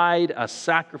died a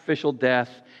sacrificial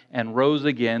death and rose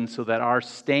again so that our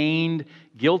stained,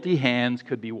 guilty hands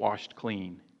could be washed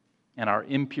clean and our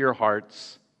impure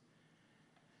hearts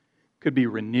could be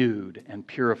renewed and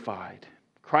purified.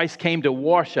 Christ came to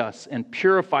wash us and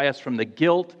purify us from the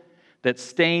guilt that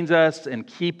stains us and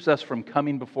keeps us from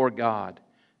coming before God,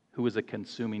 who is a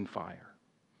consuming fire.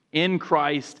 In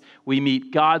Christ, we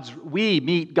meet God's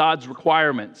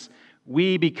requirements.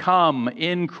 We become,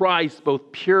 in Christ,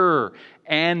 both pure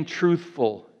and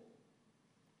truthful.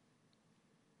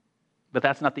 But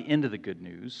that's not the end of the good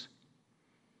news.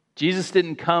 Jesus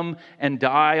didn't come and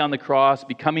die on the cross,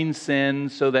 becoming sin,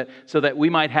 so that we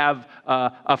might have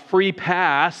a free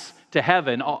pass to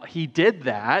heaven. He did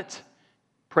that.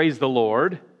 Praise the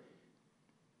Lord.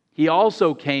 He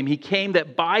also came. He came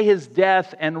that by His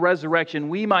death and resurrection,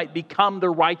 we might become the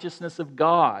righteousness of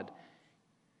God.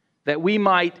 That we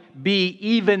might be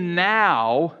even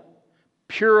now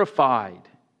purified.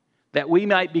 That we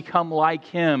might become like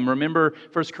Him. Remember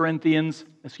 2 Corinthians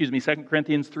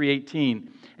 3:18.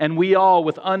 And we all,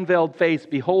 with unveiled face,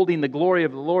 beholding the glory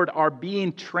of the Lord, are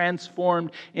being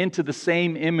transformed into the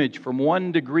same image from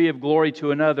one degree of glory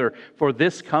to another. For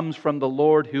this comes from the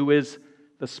Lord, who is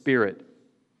the Spirit.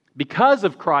 Because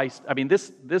of Christ,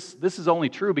 this is only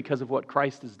true because of what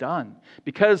Christ has done.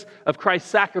 Because of Christ's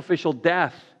sacrificial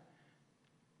death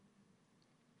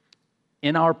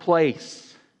in our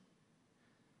place,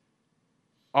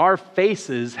 our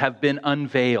faces have been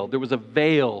unveiled. There was a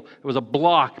veil, there was a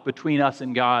block between us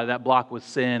and God. That block was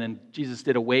sin, and Jesus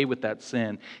did away with that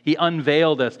sin. He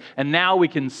unveiled us, and now we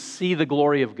can see the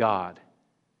glory of God.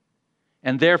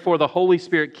 And therefore, the Holy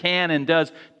Spirit can and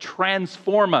does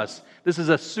transform us. This is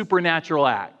a supernatural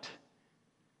act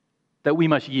that we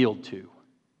must yield to.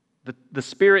 The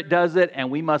Spirit does it,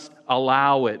 and we must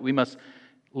allow it. We must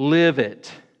live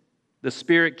it. The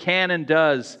Spirit can and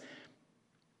does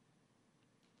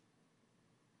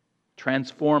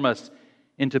transform us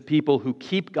into people who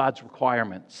keep God's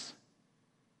requirements.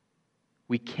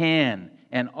 We can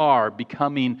and are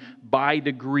becoming by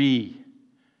degree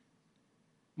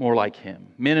more like Him.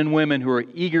 Men and women who are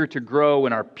eager to grow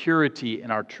in our purity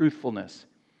and our truthfulness.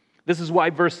 This is why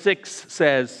verse 6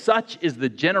 says, "Such is the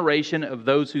generation of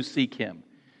those who seek Him."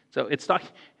 So it's not,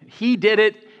 He did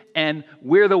it, and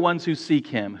we're the ones who seek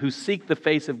Him, who seek the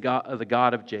face of God, of the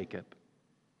God of Jacob.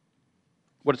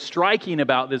 What's striking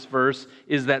about this verse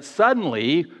is that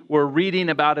suddenly we were reading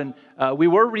about an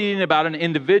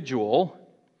individual,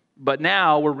 but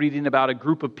now we're reading about a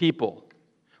group of people.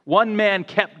 One man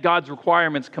kept God's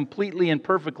requirements completely and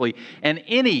perfectly, and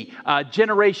any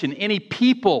generation, any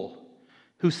people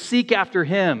who seek after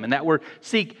Him, and that word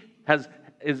seek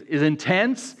is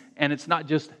intense, and it's not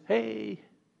just, hey,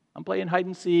 I'm playing hide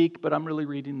and seek, but I'm really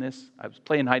reading this. I was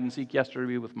playing hide and seek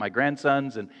yesterday with my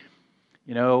grandsons, and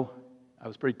I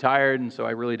was pretty tired, and so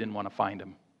I really didn't want to find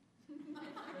him.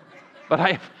 But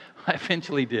I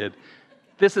eventually did.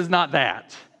 This is not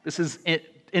that. This is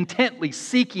intently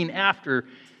seeking after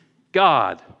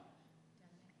God.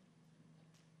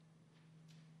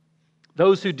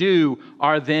 Those who do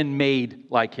are then made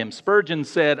like Him. Spurgeon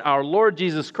said, "Our Lord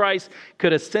Jesus Christ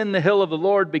could ascend the hill of the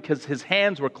Lord because His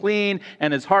hands were clean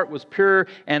and His heart was pure.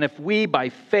 And if we by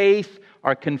faith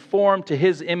are conformed to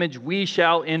His image, we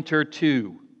shall enter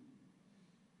too."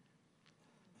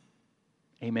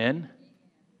 Amen.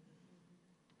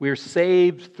 We are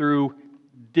saved through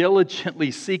diligently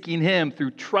seeking Him,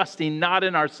 through trusting not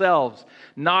in ourselves,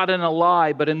 not in a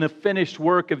lie, but in the finished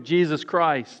work of Jesus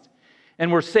Christ.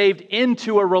 And we're saved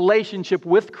into a relationship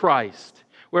with Christ,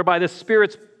 whereby the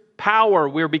Spirit's power,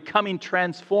 we're becoming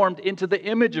transformed into the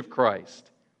image of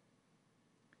Christ.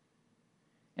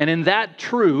 And in that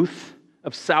truth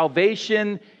of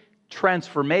salvation,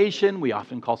 transformation, we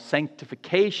often call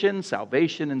sanctification,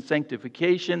 salvation and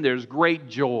sanctification, there's great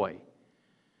joy.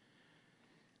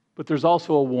 But there's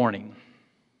also a warning.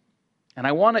 And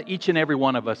I want each and every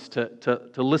one of us to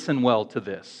listen well to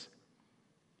this.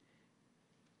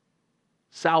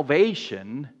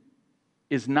 Salvation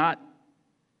is not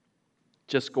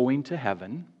just going to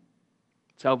heaven.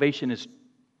 Salvation is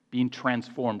being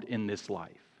transformed in this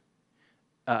life.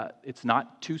 It's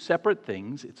not two separate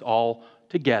things. It's all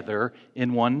together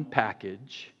in one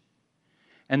package.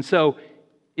 And so,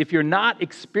 if you're not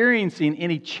experiencing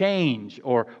any change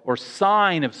or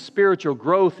sign of spiritual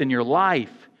growth in your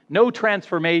life, no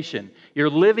transformation, you're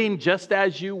living just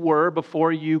as you were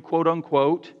before you, quote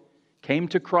unquote, came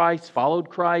to Christ, followed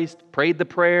Christ, prayed the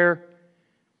prayer,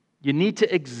 you need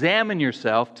to examine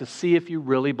yourself to see if you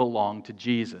really belong to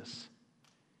Jesus.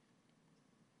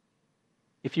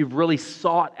 if you've really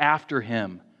sought after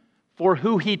Him for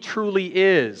who He truly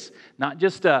is, not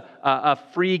just a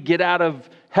free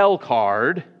get-out-of-hell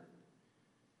card,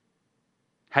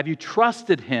 have you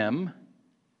trusted Him,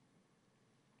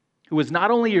 who is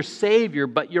not only your Savior,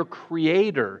 but your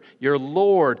Creator, your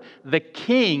Lord, the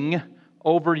King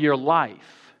over your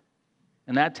life?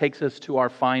 And that takes us to our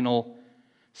final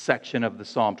section of the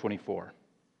Psalm 24.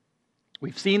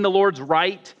 We've seen the Lord's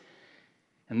right,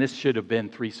 and this should have been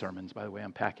 3 sermons, by the way.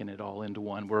 I'm packing it all into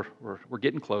one. We're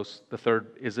getting close. The third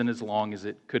isn't as long as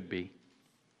it could be.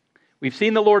 We've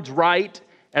seen the Lord's right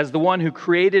as the one who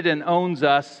created and owns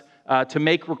us to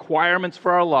make requirements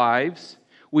for our lives.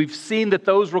 We've seen that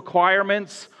those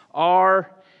requirements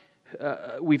are,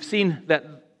 we've seen that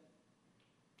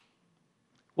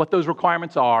what those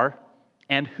requirements are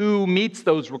and who meets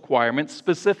those requirements,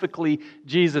 specifically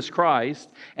Jesus Christ.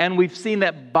 And we've seen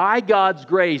that by God's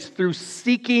grace, through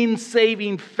seeking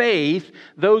saving faith,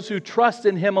 those who trust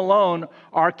in Him alone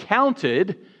are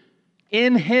counted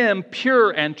in Him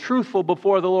pure and truthful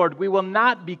before the Lord. We will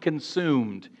not be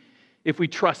consumed if we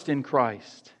trust in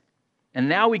Christ. And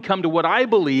now we come to what I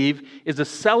believe is a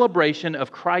celebration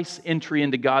of Christ's entry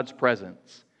into God's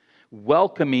presence,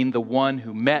 welcoming the one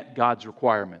who met God's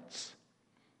requirements.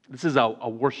 This is a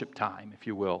worship time, if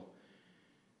you will.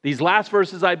 These last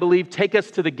verses, I believe, take us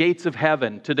to the gates of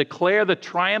heaven to declare the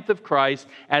triumph of Christ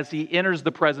as He enters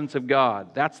the presence of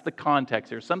God. That's the context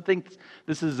here. Some think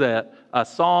this is a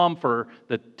psalm for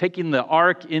taking the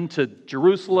ark into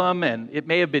Jerusalem, and it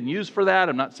may have been used for that.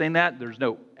 I'm not saying that.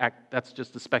 That's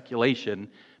just a speculation.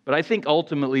 But I think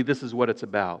ultimately this is what it's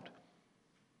about.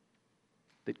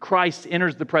 That Christ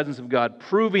enters the presence of God,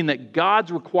 proving that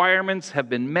God's requirements have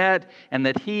been met and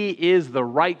that He is the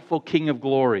rightful King of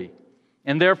glory.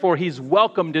 And therefore, He's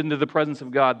welcomed into the presence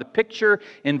of God. The picture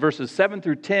in verses 7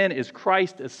 through 10 is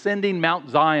Christ ascending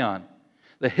Mount Zion,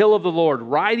 the hill of the Lord,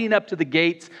 riding up to the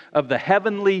gates of the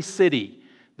heavenly city,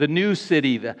 the new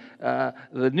city, the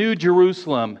new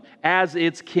Jerusalem, as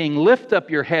its King. Lift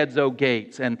up your heads, O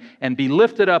gates, and be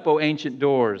lifted up, O ancient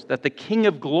doors, that the King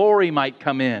of glory might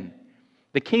come in.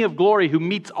 The King of glory who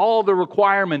meets all the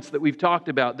requirements that we've talked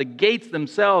about. The gates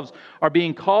themselves are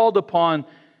being called upon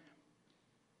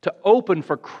to open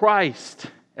for Christ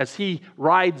as He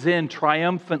rides in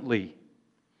triumphantly.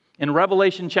 In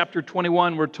Revelation chapter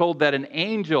 21, we're told that an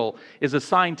angel is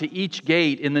assigned to each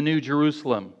gate in the New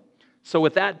Jerusalem. So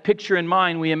with that picture in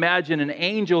mind, we imagine an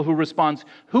angel who responds,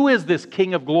 "Who is this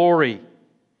King of glory?"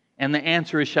 And the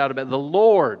answer is shouted out, "The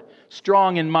Lord,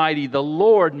 strong and mighty, the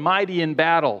Lord, mighty in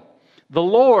battle. The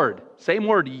Lord," same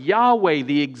word, Yahweh,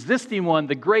 the existing one,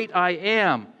 the great I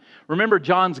am. Remember,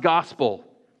 John's gospel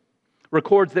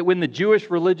records that when the Jewish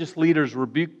religious leaders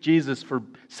rebuked Jesus for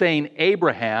saying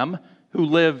Abraham, who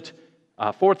lived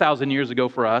 4,000 years ago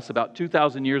for us, about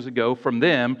 2,000 years ago from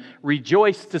them,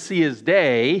 rejoiced to see his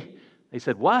day, they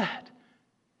said, "What?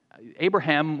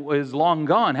 Abraham was long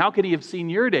gone. How could he have seen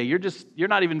your day? You're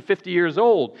not even 50 years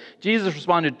old." Jesus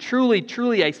responded, "Truly,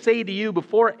 truly, I say to you,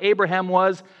 before Abraham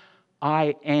was,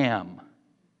 I am."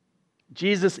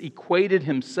 Jesus equated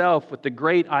Himself with the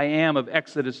great I am of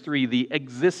Exodus 3, the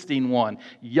existing one.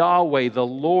 Yahweh, the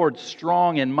Lord,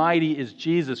 strong and mighty, is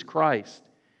Jesus Christ.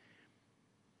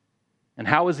 And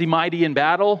how is He mighty in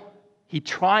battle? He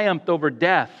triumphed over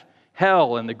death,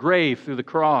 hell, and the grave through the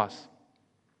cross.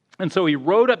 And so He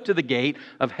rode up to the gate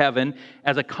of heaven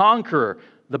as a conqueror.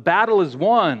 The battle is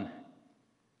won.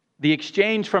 The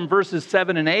exchange from verses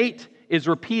 7 and 8 is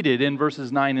repeated in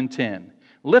verses 9 and 10.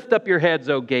 Lift up your heads,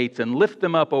 O gates, and lift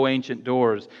them up, O ancient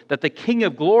doors, that the King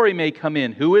of glory may come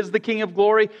in. Who is the King of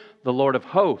glory? The Lord of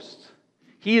hosts.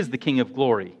 He is the King of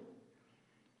glory.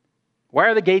 Why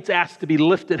are the gates asked to be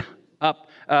lifted up,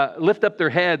 lift up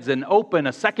their heads and open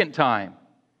a second time?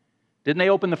 Didn't they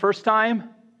open the first time?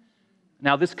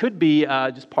 Now, this could be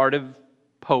just part of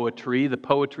poetry, the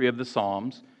poetry of the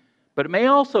Psalms, but it may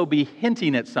also be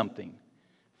hinting at something.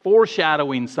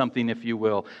 Foreshadowing something, if you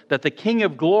will, that the King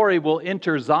of glory will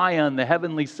enter Zion, the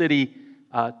heavenly city,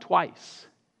 twice.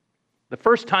 The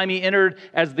first time He entered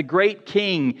as the great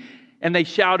King, and they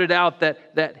shouted out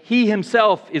that He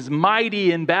Himself is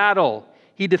mighty in battle.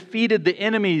 He defeated the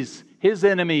enemies, His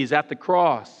enemies, at the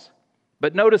cross.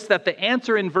 But notice that the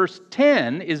answer in verse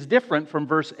 10 is different from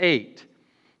verse 8.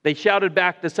 They shouted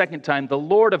back the second time, "The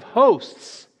Lord of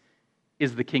hosts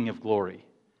is the King of glory."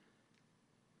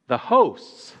 The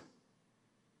hosts.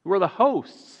 Who are the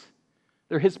hosts?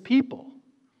 They're His people.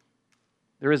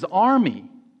 They're His army,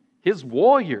 His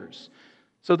warriors.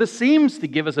 So this seems to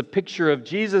give us a picture of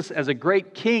Jesus as a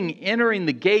great king entering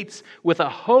the gates with a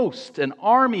host, an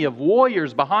army of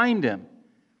warriors behind Him.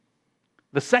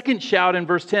 The second shout in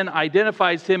verse 10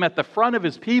 identifies him at the front of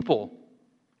his people,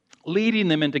 leading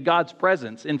them into God's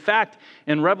presence. In fact,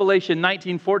 in Revelation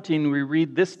 19:14, we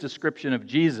read this description of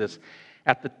Jesus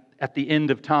at the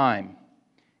end of time.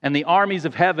 And the armies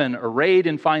of heaven, arrayed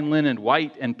in fine linen,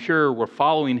 white and pure, were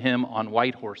following him on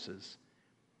white horses.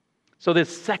 So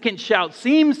this second shout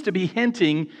seems to be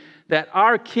hinting that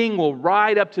our King will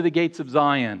ride up to the gates of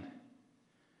Zion,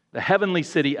 the heavenly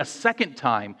city, a second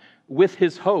time with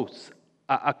his hosts,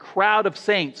 a crowd of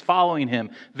saints following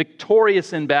him,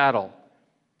 victorious in battle.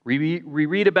 We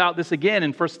read about this again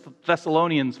in 1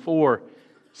 Thessalonians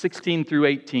 4:16 through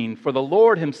 18. For the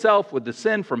Lord himself would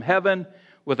descend from heaven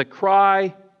with a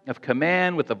cry of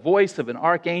command, with the voice of an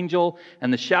archangel,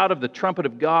 and the shout of the trumpet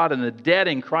of God, and the dead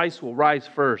in Christ will rise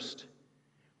first.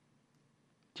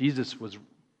 Jesus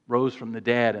rose from the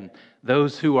dead, and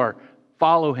those who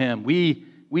follow him, we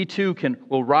too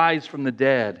will rise from the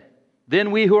dead.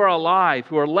 Then we who are alive,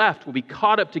 who are left, will be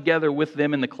caught up together with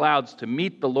them in the clouds to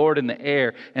meet the Lord in the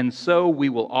air, and so we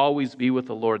will always be with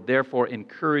the Lord. Therefore,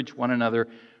 encourage one another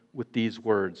with these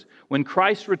words. When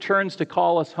Christ returns to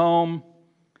call us home,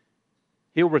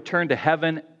 he'll return to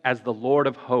heaven as the Lord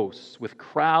of hosts, with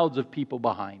crowds of people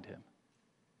behind him.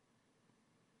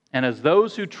 And as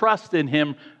those who trust in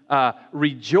him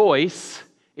rejoice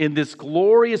in this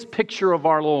glorious picture of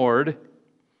our Lord,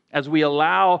 as we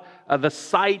allow the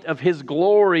sight of his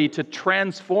glory to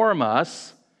transform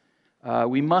us,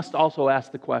 we must also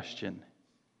ask the question,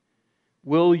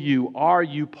 are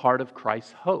you part of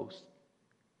Christ's host?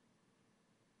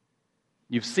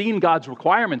 You've seen God's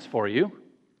requirements for you,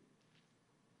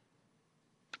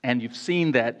 and you've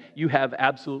seen that you have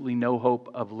absolutely no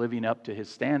hope of living up to his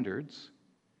standards.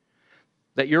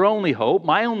 That your only hope,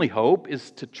 my only hope,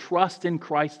 is to trust in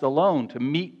Christ alone, to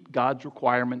meet God's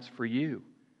requirements for you.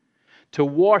 To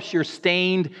wash your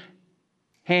stained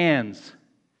hands,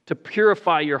 to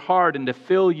purify your heart, and to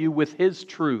fill you with his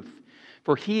truth.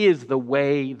 For he is the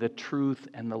way, the truth,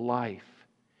 and the life.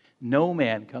 No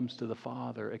man comes to the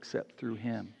Father except through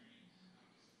him.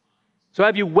 So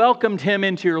have you welcomed him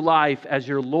into your life as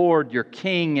your Lord, your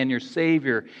King, and your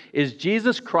Savior? Is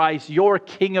Jesus Christ your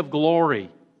King of glory?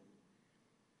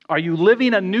 Are you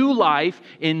living a new life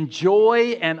in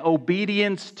joy and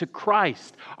obedience to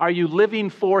Christ? Are you living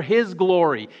for his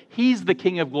glory? He's the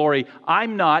King of glory.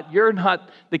 I'm not. You're not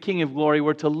the King of glory.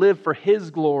 We're to live for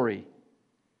his glory.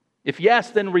 If yes,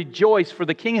 then rejoice, for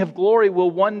the King of glory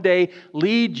will one day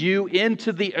lead you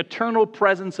into the eternal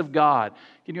presence of God.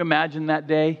 Can you imagine that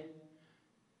day?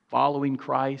 Following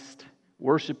Christ,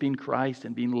 worshiping Christ,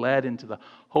 and being led into the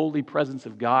holy presence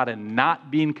of God, and not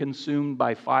being consumed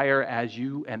by fire as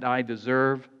you and I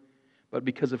deserve, but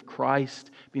because of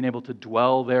Christ being able to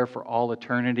dwell there for all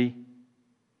eternity.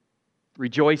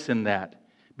 Rejoice in that.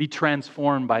 Be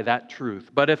transformed by that truth.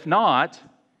 But if not,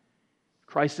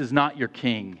 Christ is not your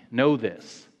King. Know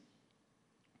this.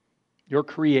 Your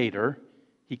Creator,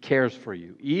 he cares for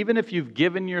you. Even if you've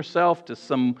given yourself to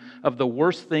some of the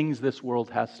worst things this world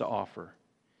has to offer,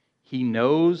 he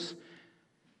knows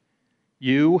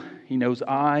you, he knows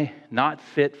I, not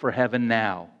fit for heaven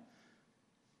now.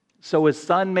 So his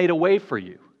Son made a way for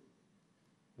you.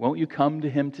 Won't you come to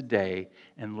him today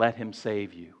and let him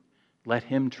save you? Let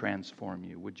him transform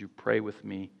you. Would you pray with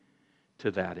me to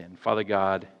that end? Father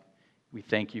God, we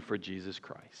thank you for Jesus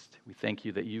Christ. We thank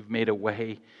you that you've made a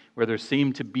way where there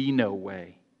seemed to be no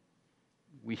way.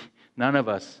 None of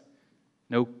us,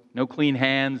 no clean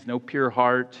hands, no pure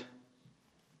heart,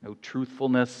 no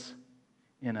truthfulness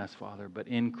in us, Father, but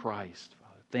in Christ,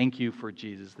 Father. Thank you for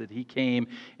Jesus, that he came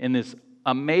in this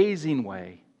amazing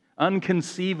way,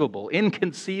 inconceivable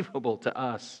to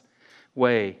us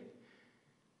way,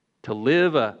 to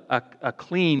live a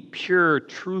clean, pure,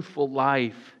 truthful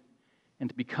life, and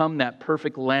to become that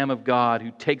perfect Lamb of God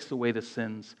who takes away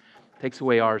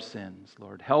our sins.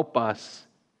 Lord, help us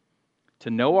to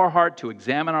know our heart, to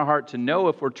examine our heart, to know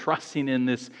if we're trusting in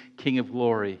this King of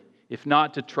glory. If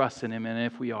not, to trust in him, and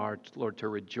if we are, Lord, to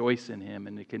rejoice in him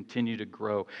and to continue to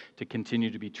grow, to continue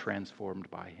to be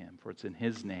transformed by him. For it's in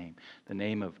his name, the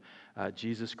name of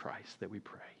Jesus Christ, that we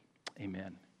pray.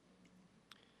 Amen.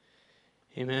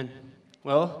 Amen.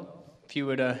 Well, if you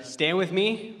would stand with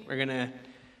me, we're going to,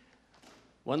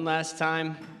 one last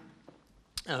time,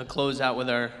 close out with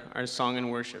our song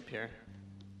and worship here.